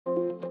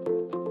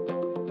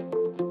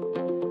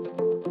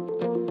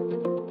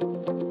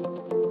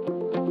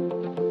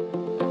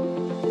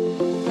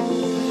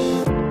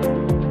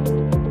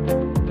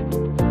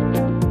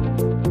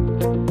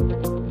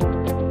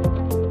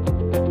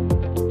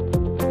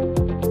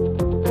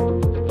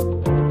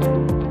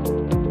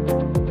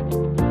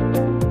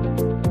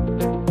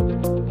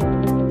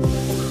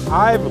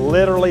I've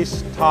literally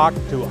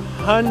talked to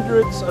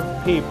hundreds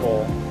of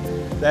people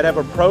that have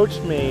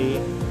approached me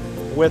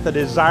with a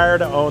desire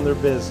to own their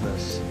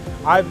business.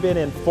 I've been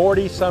in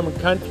 40-some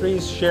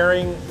countries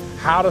sharing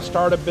how to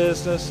start a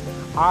business.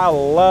 I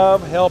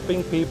love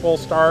helping people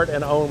start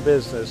and own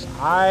business.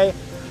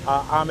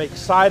 I'm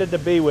excited to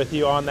be with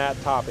you on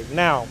that topic.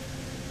 Now,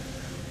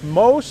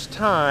 most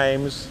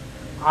times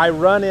I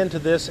run into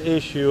this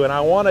issue, and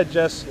I want to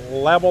just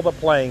level the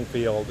playing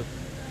field.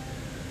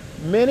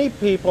 Many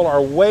people are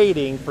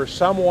waiting for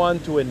someone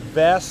to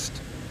invest,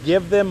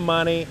 give them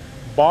money,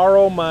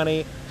 borrow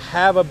money,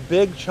 have a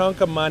big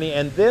chunk of money,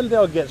 and then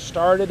they'll get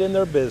started in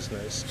their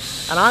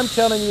business. And I'm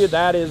telling you,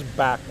 that is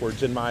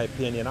backwards in my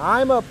opinion.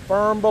 I'm a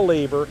firm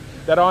believer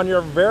that on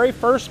your very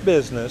first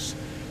business,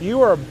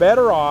 you are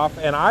better off,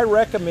 and I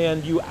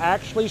recommend you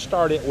actually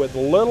start it with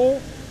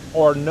little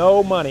or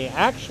no money.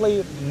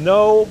 Actually,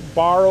 no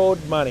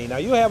borrowed money. Now,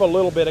 you have a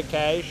little bit of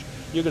cash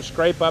you can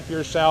scrape up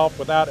yourself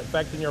without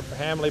affecting your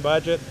family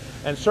budget,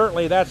 and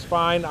certainly that's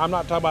fine. I'm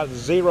not talking about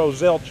zero,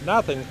 zilch,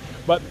 nothing,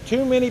 but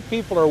too many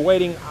people are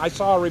waiting. I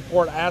saw a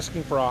report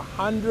asking for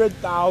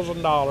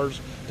 $100,000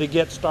 to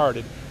get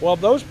started. Well,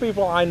 those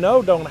people I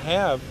know don't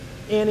have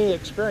any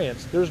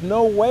experience. There's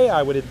no way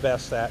I would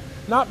invest that.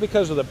 Not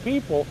because of the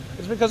people,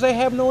 it's because they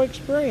have no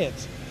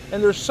experience.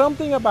 And there's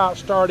something about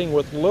starting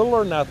with little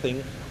or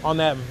nothing on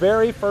that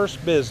very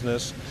first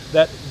business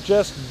that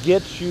just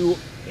gets you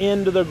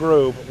into the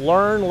groove.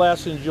 Learn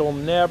lessons you'll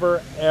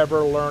never ever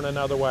learn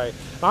another way.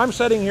 I'm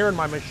sitting here in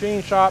my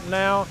machine shop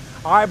now.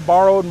 I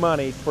borrowed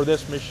money for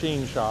this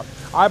machine shop.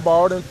 I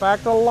borrowed, in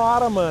fact, a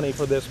lot of money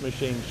for this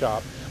machine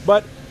shop.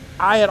 But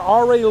I had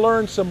already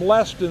learned some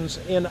lessons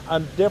in a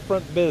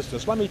different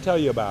business. Let me tell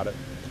you about it.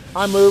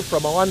 I moved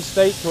from one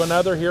state to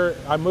another here.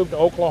 I moved to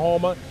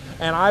Oklahoma,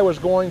 and I was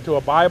going to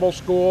a Bible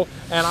school,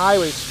 and I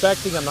was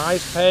expecting a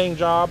nice paying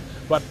job,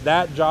 but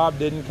that job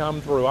didn't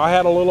come through. I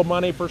had a little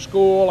money for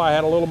school, I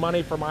had a little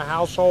money for my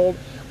household,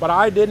 but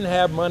I didn't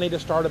have money to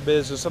start a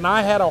business. And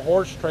I had a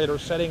horse trailer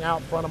sitting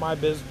out front of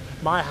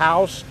my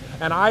house,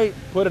 and I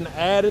put an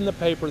ad in the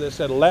paper that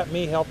said, "Let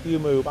me help you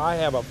move." I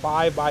have a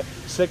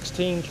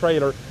 5x16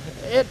 trailer.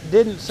 It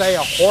didn't say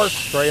a horse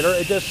trailer,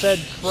 it just said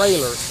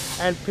trailer.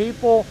 And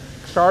people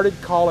started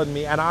calling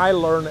me, and I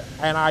learned,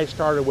 and I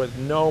started with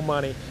no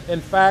money.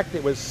 In fact,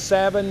 it was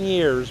 7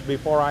 years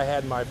before I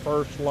had my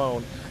first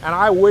loan. And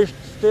I wish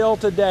still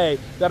today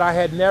that I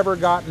had never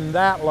gotten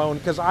that loan,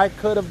 because I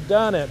could have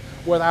done it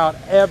without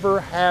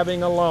ever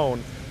having a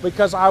loan,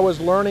 because I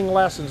was learning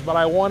lessons, but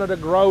I wanted to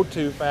grow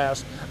too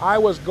fast. I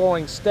was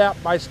going step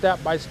by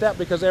step by step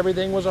because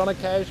everything was on a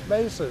cash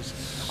basis.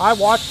 I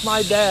watched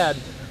my dad.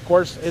 Of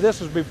course,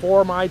 this was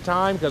before my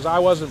time because I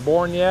wasn't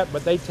born yet,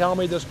 but they tell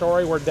me the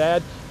story where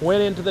Dad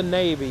went into the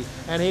Navy,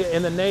 and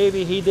in the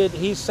Navy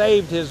he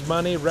saved his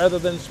money rather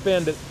than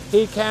spend it.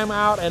 He came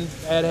out and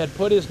had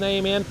put his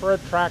name in for a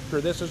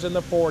tractor. This was in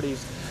the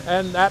 40s.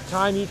 And that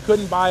time he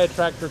couldn't buy a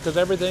tractor because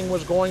everything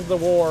was going to the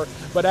war.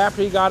 But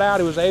after he got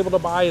out, he was able to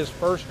buy his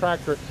first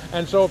tractor.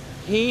 And so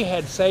he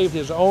had saved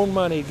his own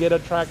money to get a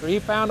tractor. He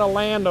found a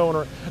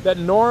landowner that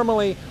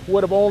normally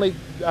would have only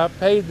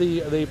paid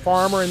the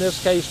farmer, in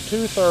this case,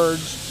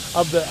 2/3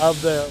 of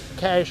the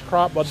cash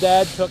crop. But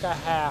Dad took a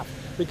half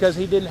because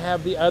he didn't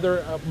have the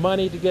other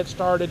money to get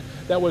started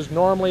that was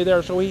normally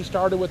there. So he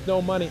started with no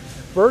money.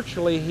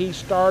 Virtually, he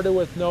started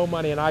with no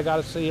money, and I got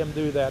to see him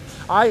do that.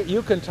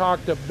 You can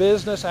talk to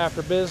business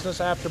after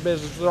business after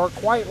business that are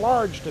quite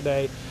large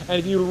today, and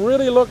if you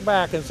really look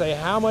back and say,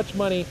 how much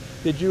money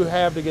did you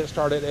have to get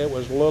started? It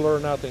was little or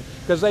nothing,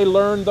 because they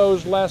learned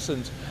those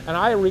lessons. And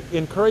I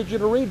encourage you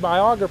to read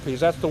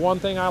biographies. That's the one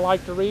thing I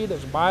like to read,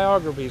 is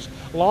biographies.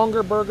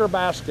 Longaberger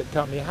Basket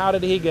Company, how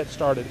did he get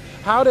started?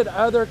 How did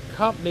other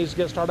companies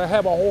get started? I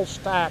have a whole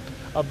stack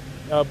of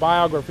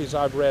biographies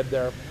I've read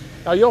there.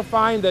 Now, you'll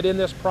find that in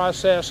this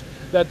process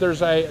that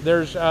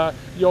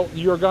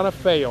you're going to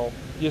fail.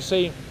 You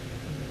see,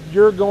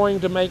 you're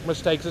going to make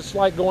mistakes. It's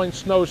like going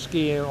snow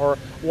skiing or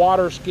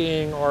water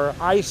skiing or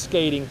ice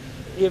skating.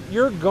 If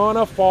you're going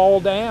to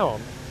fall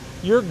down,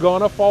 you're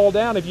going to fall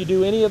down if you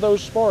do any of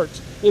those sports.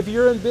 If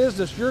you're in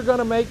business, you're going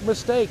to make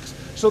mistakes.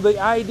 So the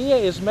idea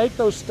is make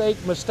those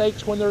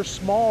mistakes when they're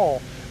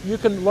small. You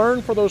can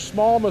learn for those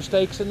small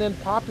mistakes and then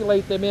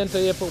populate them into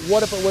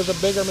what if it was a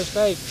bigger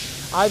mistake.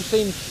 I've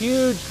seen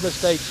huge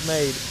mistakes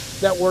made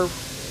that were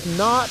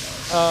not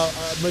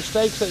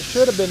mistakes that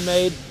should have been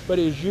made, but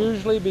it is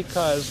usually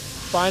because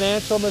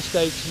financial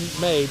mistakes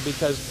made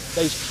because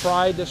they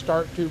tried to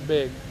start too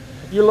big.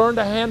 You learn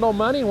to handle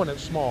money when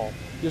it's small.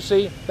 You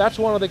see, that's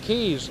one of the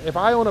keys. If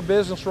I own a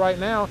business right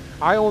now,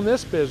 I own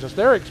this business.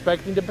 They're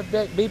expecting to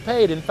be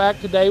paid. In fact,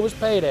 today was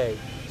payday.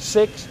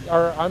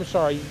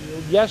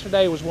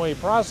 Yesterday was when we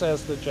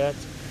processed the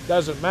checks,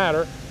 doesn't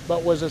matter,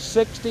 but was a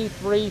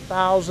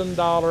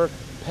 $63,000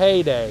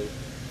 payday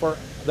for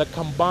the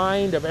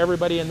combined of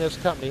everybody in this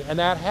company. And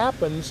that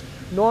happens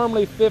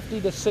normally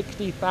 $50,000 to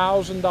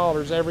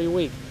 $60,000 every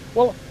week.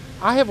 Well,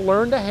 I have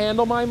learned to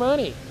handle my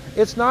money.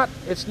 It's not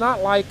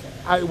like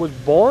I was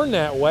born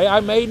that way.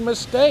 I made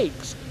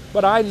mistakes.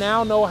 but I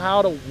now know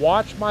how to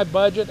watch my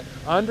budget,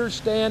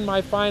 understand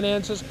my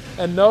finances,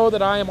 and know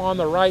that I am on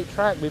the right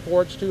track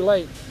before it's too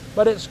late.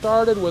 But it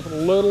started with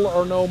little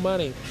or no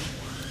money.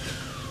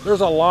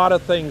 There's a lot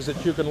of things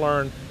that you can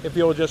learn if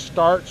you'll just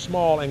start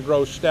small and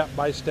grow step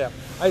by step.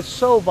 It's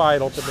so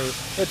vital to me.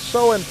 It's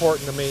so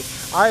important to me.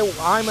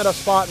 I'm at a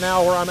spot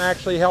now where I'm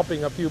actually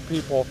helping a few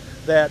people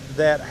that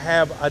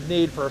have a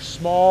need for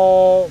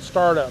small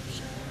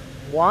startups.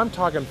 Well, I'm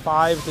talking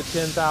 $5,000 to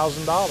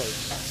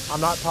 $10,000.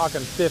 I'm not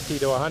talking $50,000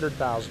 to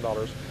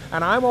 $100,000.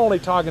 And I'm only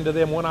talking to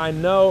them when I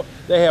know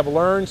they have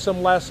learned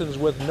some lessons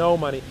with no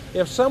money.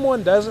 If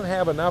someone doesn't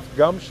have enough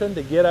gumption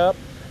to get up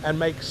and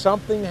make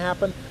something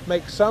happen,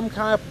 make some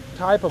type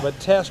of a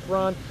test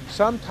run,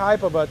 some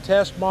type of a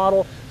test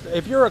model.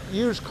 If you're a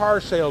used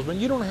car salesman,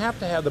 you don't have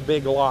to have the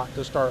big lot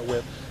to start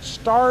with.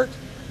 Start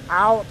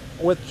out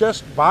with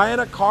just buying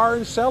a car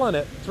and selling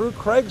it through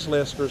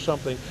Craigslist or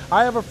something.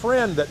 I have a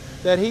friend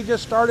that he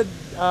just started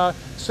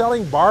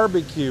selling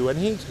barbecue, and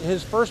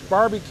his first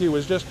barbecue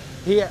was just,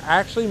 he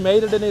actually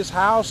made it in his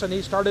house and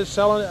he started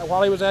selling it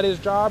while he was at his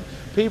job.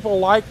 People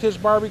liked his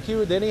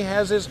barbecue. Then he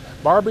has his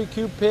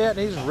barbecue pit, and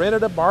he's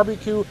rented a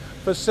barbecue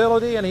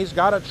facility, and he's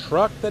got a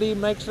truck that he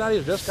makes now.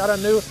 He's just got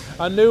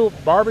a new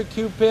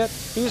barbecue pit.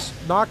 He's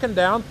knocking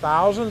down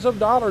thousands of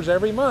dollars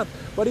every month,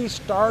 but he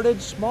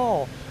started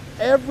small.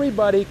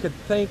 Everybody could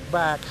think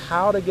back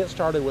how to get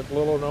started with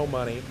little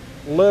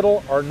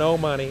or no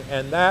money,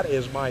 and that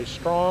is my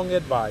strong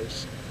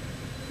advice.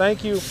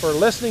 Thank you for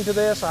listening to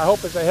this. I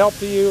hope it's a help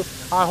to you.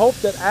 I hope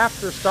that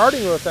after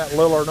starting with that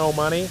little or no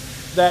money,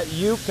 that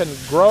you can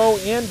grow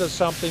into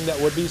something that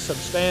would be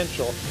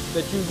substantial,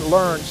 that you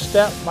learn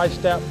step by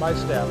step by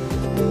step.